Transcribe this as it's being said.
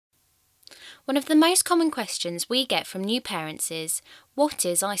One of the most common questions we get from new parents is, what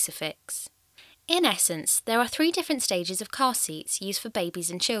is ISOfix? In essence, there are 3 different stages of car seats used for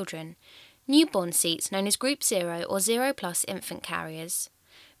babies and children. Newborn seats known as Group 0 or 0 plus infant carriers,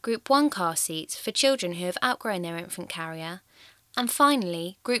 Group 1 car seats for children who have outgrown their infant carrier, and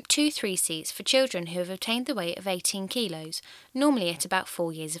finally Group 2-3 seats for children who have attained the weight of 18 kilos, normally at about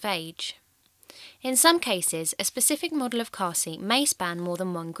 4 years of age. In some cases, a specific model of car seat may span more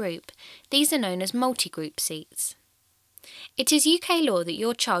than one group. These are known as multi-group seats. It is UK law that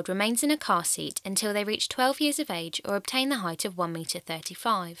your child remains in a car seat until they reach 12 years of age or obtain the height of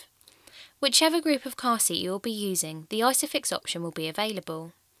 1.35 m. Whichever group of car seat you will be using, the ISOfix option will be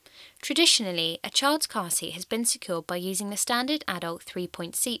available. Traditionally, a child's car seat has been secured by using the standard adult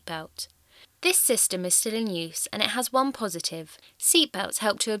 3-point seat belt. This system is still in use and it has one positive. Seat belts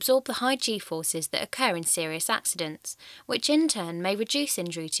help to absorb the high G-forces that occur in serious accidents, which in turn may reduce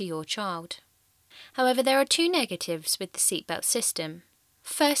injury to your child. However, there are 2 negatives with the seatbelt system.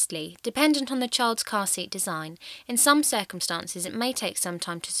 Firstly, dependent on the child's car seat design, in some circumstances it may take some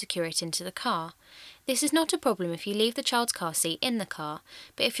time to secure it into the car. This is not a problem if you leave the child's car seat in the car,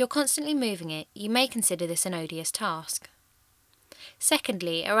 but if you're constantly moving it, you may consider this an odious task.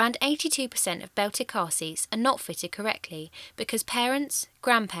 Secondly, around 82% of belted car seats are not fitted correctly because parents,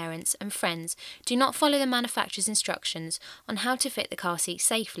 grandparents and friends do not follow the manufacturer's instructions on how to fit the car seat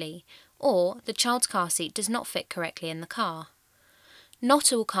safely, or the child's car seat does not fit correctly in the car.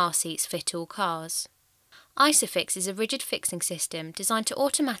 Not all car seats fit all cars. ISOfix is a rigid fixing system designed to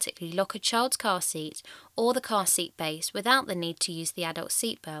automatically lock a child's car seat or the car seat base without the need to use the adult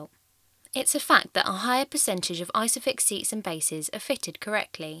seat belt. It's a fact that a higher percentage of ISOfix seats and bases are fitted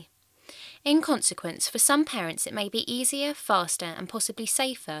correctly. In consequence, for some parents it may be easier, faster and possibly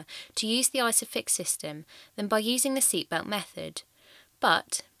safer to use the ISOfix system than by using the seatbelt method.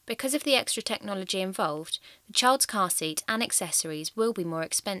 But, because of the extra technology involved, the child's car seat and accessories will be more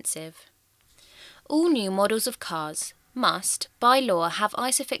expensive. All new models of cars must, by law, have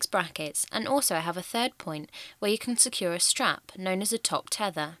ISOfix brackets and also have a third point where you can secure a strap, known as a top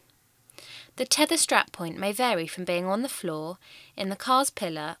tether. The tether strap point may vary from being on the floor, in the car's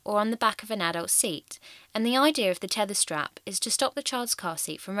pillar or on the back of an adult seat, and the idea of the tether strap is to stop the child's car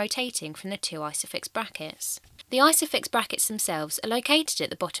seat from rotating from the 2 ISOfix brackets. The ISOfix brackets themselves are located at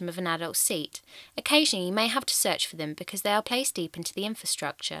the bottom of an adult seat. Occasionally you may have to search for them because they are placed deep into the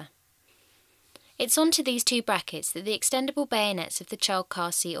infrastructure. It's onto these 2 brackets that the extendable bayonets of the child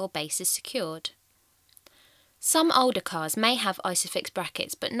car seat or base is secured. Some older cars may have ISOfix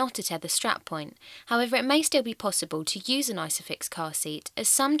brackets but not a tether strap point. However, it may still be possible to use an ISOfix car seat as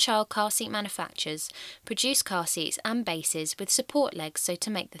some child car seat manufacturers produce car seats and bases with support legs so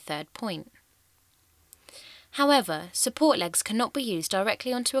to make the third point. However, support legs cannot be used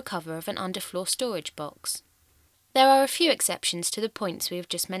directly onto a cover of an underfloor storage box. There are a few exceptions to the points we have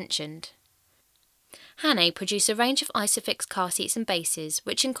just mentioned. Hannay produce a range of ISOfix car seats and bases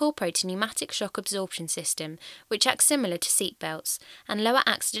which incorporate a pneumatic shock absorption system which acts similar to seat belts and lower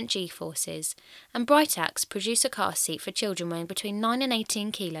accident G-forces, and Britax produce a car seat for children weighing between 9 and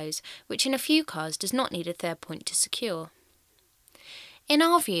 18 kilos which in a few cars does not need a third point to secure. In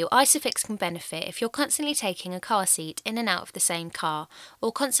our view, ISOfix can benefit if you're constantly taking a car seat in and out of the same car,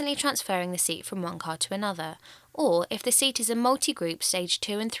 or constantly transferring the seat from one car to another, or if the seat is a multi-group stage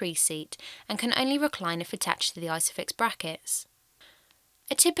 2 and 3 seat and can only recline if attached to the ISOfix brackets.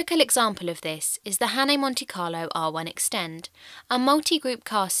 A typical example of this is the Hannay Monte Carlo R1 Extend, a multi-group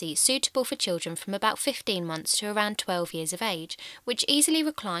car seat suitable for children from about 15 months to around 12 years of age, which easily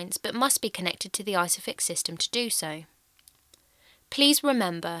reclines but must be connected to the ISOfix system to do so. Please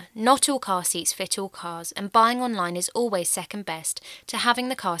remember, not all car seats fit all cars, and buying online is always second best to having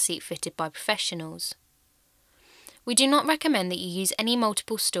the car seat fitted by professionals. We do not recommend that you use any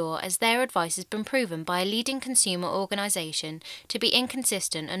multiple store as their advice has been proven by a leading consumer organisation to be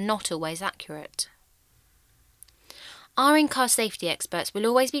inconsistent and not always accurate. Our in-car safety experts will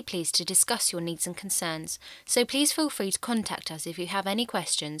always be pleased to discuss your needs and concerns, so please feel free to contact us if you have any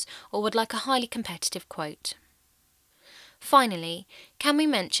questions or would like a highly competitive quote. Finally, can we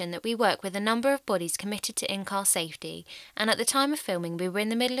mention that we work with a number of bodies committed to in-car safety, and at the time of filming we were in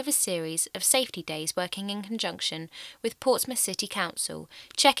the middle of a series of safety days working in conjunction with Portsmouth City Council,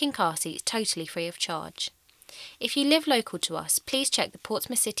 checking car seats totally free of charge. If you live local to us, please check the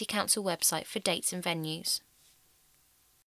Portsmouth City Council website for dates and venues.